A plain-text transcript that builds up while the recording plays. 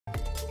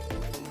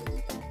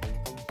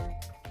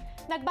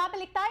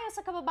Nagbabalik tayo sa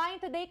Kababayan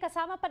Today.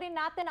 Kasama pa rin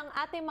natin ang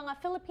ating mga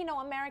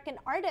Filipino-American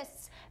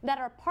artists that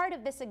are part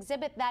of this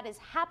exhibit that is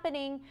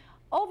happening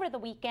over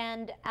the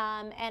weekend,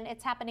 and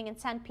it's happening in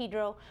San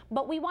Pedro.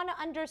 But we want to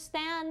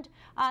understand,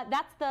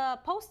 that's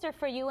the poster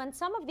for you, and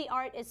some of the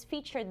art is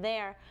featured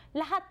there.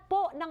 Lahat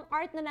po ng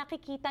art na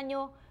nakikita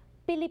nyo,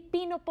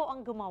 Pilipino po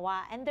ang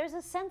gumawa, and there's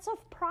a sense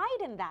of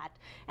pride in that.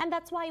 And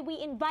that's why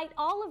we invite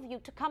all of you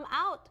to come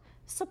out,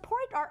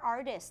 support our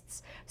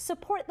artists,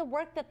 support the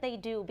work that they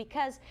do,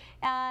 because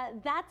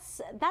that's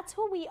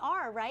who we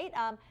are, right?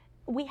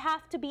 We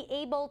have to be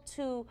able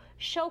to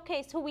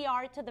showcase who we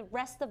are to the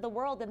rest of the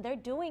world, and they're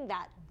doing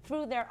that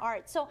through their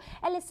art. So,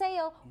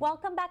 Eliseo,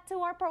 welcome back to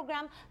our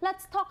program.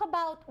 Let's talk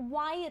about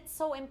why it's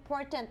so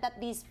important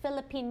that these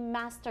Philippine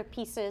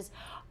masterpieces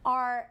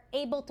are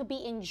able to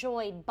be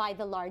enjoyed by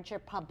the larger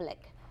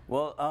public.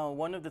 Well,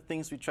 one of the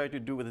things we try to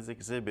do with this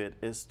exhibit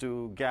is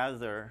to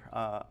gather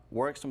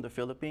works from the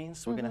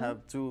Philippines. We're going to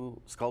have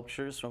two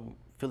sculptures from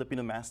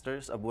Filipino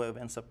masters, Abuev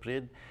and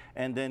Saprid,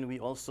 and then we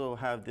also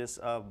have this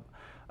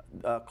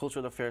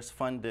Cultural Affairs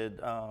funded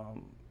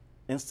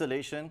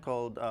installation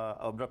called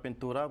Obra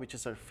Pintura, which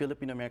is our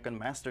Filipino-American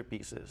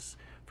masterpieces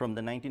from the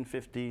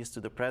 1950s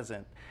to the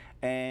present.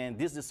 And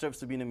this deserves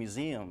to be in a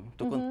museum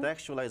to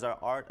contextualize our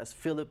art as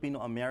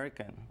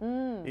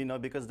Filipino-American, you know,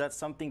 because that's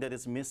something that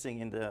is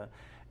missing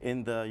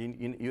in the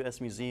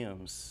U.S.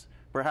 museums.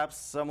 Perhaps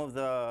some of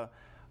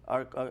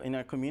in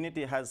our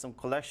community has some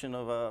collection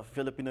of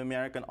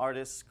Filipino-American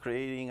artists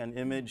creating an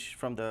image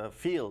from the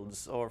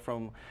fields or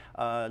from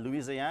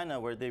Louisiana,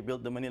 where they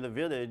built the Manila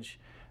Village.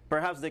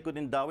 Perhaps they could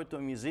endow it to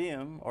a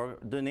museum or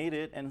donate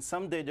it, and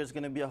someday there's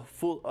going to be a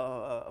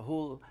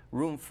whole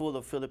room full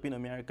of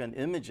Filipino-American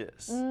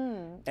images.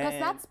 Because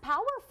that's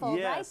powerful,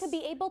 yes, right? To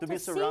be able to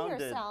see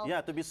yourself.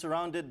 Yeah, to be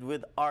surrounded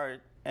with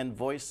art and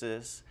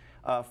voices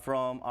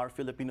from our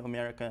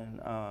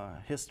Filipino-American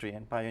history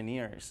and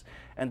pioneers.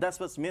 And that's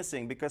what's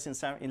missing, because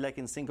like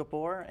in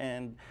Singapore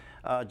and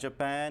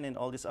Japan and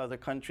all these other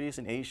countries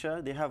in Asia,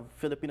 they have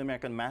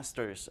Filipino-American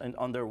masters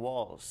on their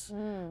walls.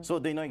 So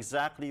they know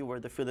exactly where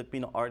the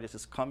Filipino artist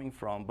is coming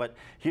from. But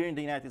here in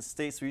the United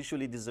States, we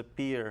usually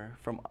disappear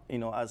from, you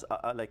know, as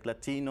like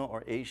Latino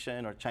or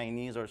Asian or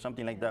Chinese or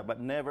something like that,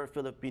 but never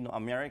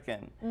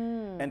Filipino-American.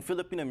 And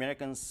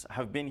Filipino-Americans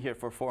have been here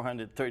for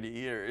 430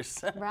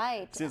 years.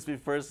 Right. Since we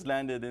first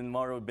landed in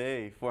Morro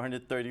Bay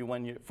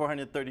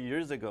 430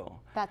 years ago.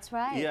 That's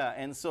right. Yeah,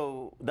 and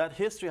so that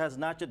history has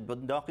not yet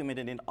been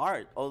documented in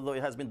art, although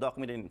it has been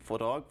documented in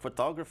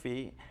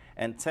photography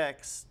and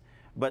text.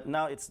 But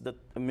now it's the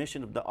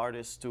mission of the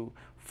artist to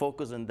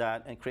focus on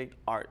that and create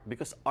art,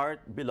 because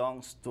art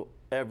belongs to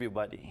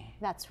everybody.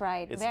 That's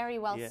right. Very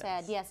well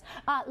said. Yes.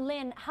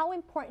 Lynn, how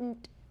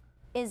important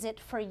is it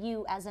for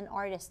you as an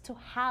artist to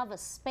have a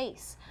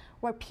space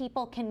where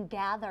people can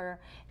gather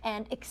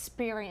and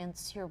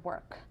experience your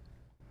work?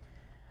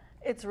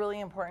 It's really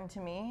important to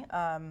me,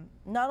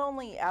 not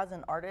only as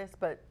an artist,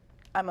 but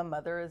I'm a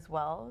mother as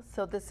well.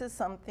 So this is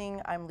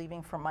something I'm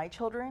leaving for my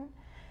children,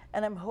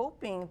 and I'm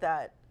hoping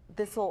that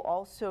this will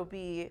also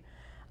be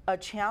a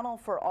channel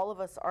for all of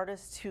us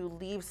artists to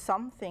leave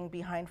something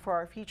behind for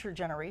our future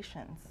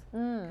generations,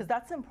 because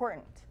that's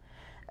important.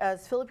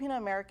 As Filipino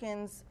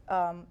Americans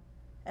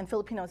and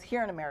Filipinos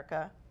here in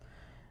America,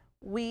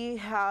 we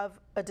have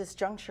a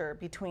disjuncture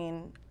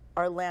between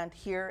our land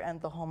here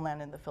and the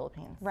homeland in the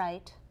Philippines.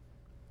 Right.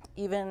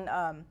 Even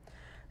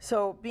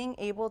so, being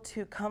able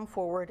to come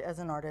forward as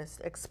an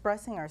artist,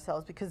 expressing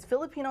ourselves, because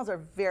Filipinos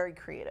are very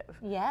creative.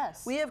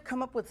 Yes. We have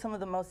come up with some of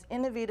the most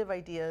innovative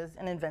ideas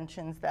and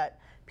inventions that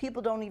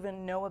people don't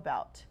even know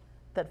about,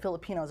 that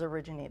Filipinos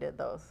originated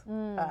those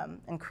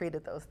and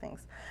created those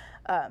things.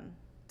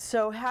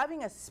 So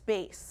having a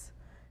space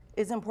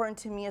is important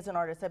to me as an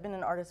artist. I've been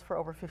an artist for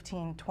over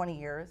 15, 20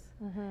 years,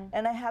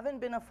 and I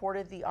haven't been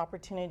afforded the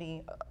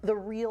opportunity, the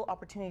real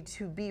opportunity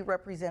to be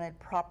represented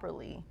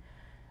properly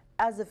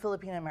as a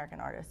Filipino-American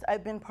artist.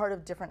 I've been part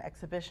of different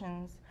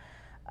exhibitions.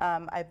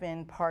 I've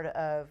been part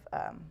of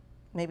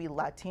maybe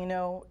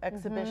Latino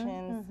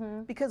exhibitions,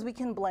 because we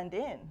can blend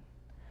in.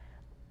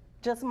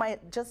 Just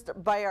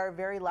by our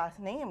very last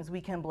names,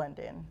 we can blend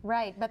in.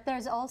 Right, but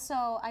there's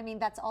also, I mean,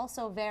 that's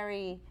also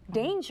very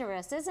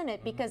dangerous, isn't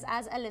it? Because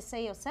as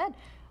Eliseo said,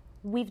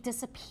 we've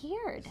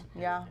disappeared.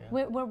 Yeah.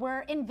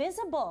 We're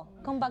invisible,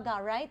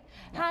 kumbaga, right?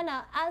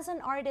 Hannah, as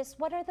an artist,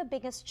 what are the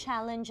biggest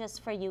challenges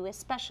for you,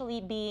 especially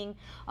being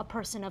a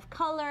person of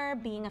color,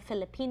 being a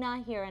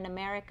Filipina here in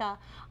America?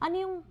 Ano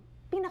yung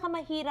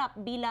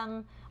pinakamahirap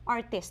bilang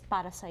artist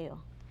para sa'yo?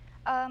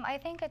 I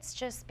think it's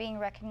just being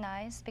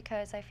recognized,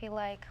 because I feel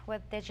like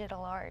with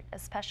digital art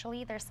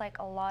especially, there's like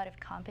a lot of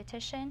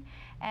competition,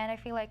 and I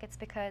feel like it's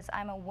because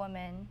I'm a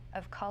woman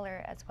of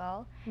color as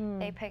well.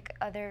 They pick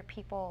other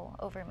people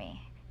over me.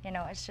 You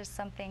know, it's just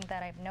something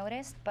that I've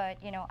noticed, but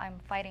you know,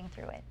 I'm fighting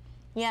through it.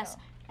 Yes. So,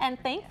 and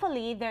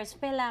thankfully, there's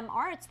Filam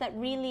Arts that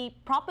really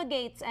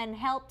propagates and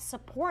helps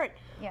support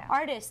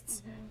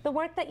artists. The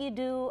work that you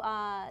do,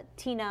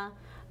 Tina,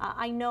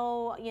 I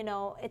know, you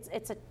know,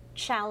 it's a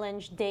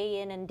challenge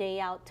day in and day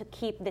out to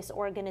keep this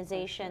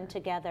organization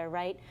together,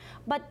 right?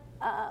 But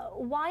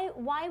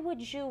why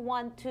would you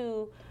want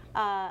to,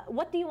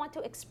 what do you want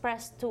to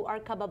express to our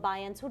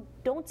kababayans who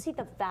don't see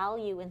the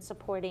value in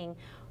supporting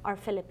our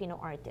Filipino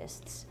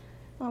artists?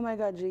 Oh my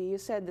God, G, you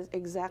said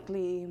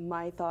exactly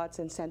my thoughts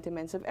and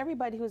sentiments of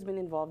everybody who's been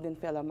involved in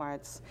Filam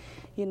Arts.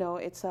 You know,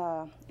 it's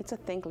a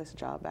thankless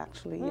job,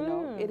 actually. You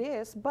know, it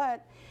is.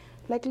 But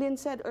like Lynn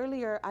said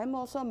earlier, I'm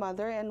also a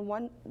mother, and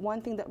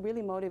one thing that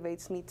really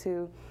motivates me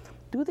to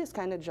do this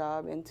kind of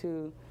job and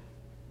to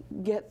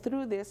get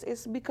through this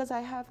is because I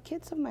have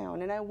kids of my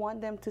own, and I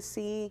want them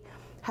to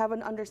have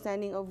an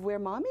understanding of where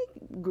mommy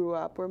grew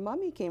up, where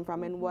mommy came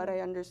from, and what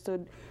I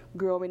understood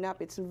growing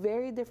up. It's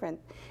very different.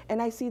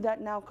 And I see that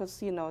now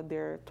because, you know,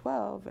 they're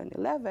 12 and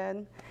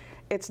 11.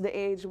 It's the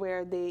age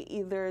where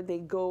either they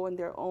go on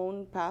their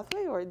own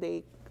pathway or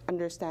they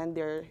understand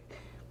their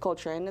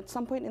culture. And at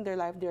some point in their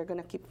life, they're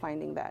going to keep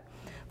finding that.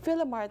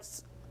 Filam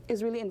Arts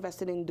is really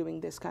invested in doing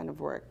this kind of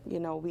work.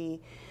 You know,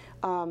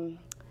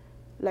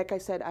 like I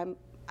said,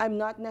 I'm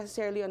not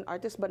necessarily an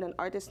artist, but an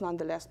artist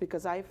nonetheless,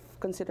 because I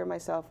consider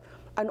myself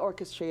an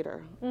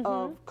orchestrator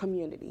of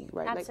community,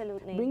 right?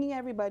 Absolutely. Like bringing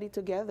everybody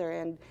together.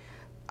 And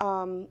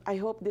I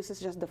hope this is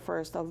just the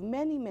first of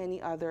many,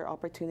 many other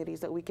opportunities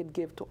that we could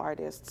give to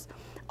artists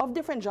of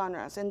different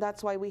genres. And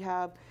that's why we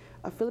have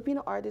a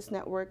Filipino Artist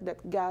Network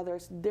that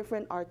gathers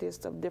different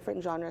artists of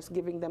different genres,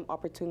 giving them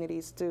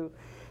opportunities to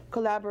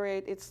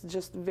collaborate. It's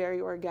just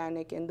very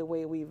organic in the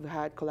way we've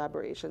had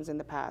collaborations in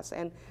the past.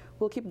 And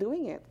we'll keep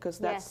doing it because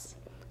that's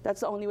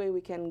the only way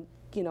we can,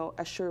 you know,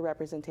 assure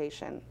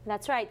representation.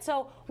 That's right.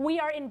 So we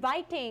are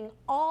inviting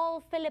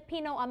all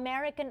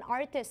Filipino-American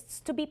artists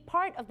to be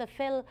part of the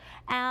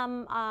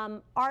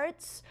Filam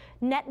Arts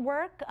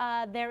Network.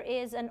 There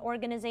is an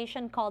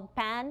organization called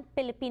PAN,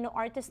 Filipino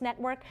Artist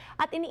Network.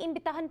 At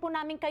iniimbitahan po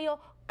namin kayo,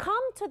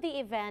 come to the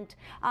event,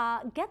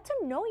 get to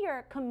know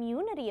your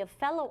community of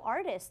fellow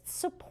artists,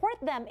 support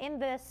them in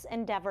this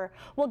endeavor.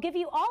 We'll give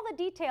you all the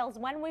details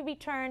when we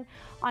return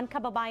on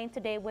Kababayan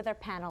Today with our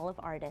panel of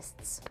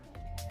artists.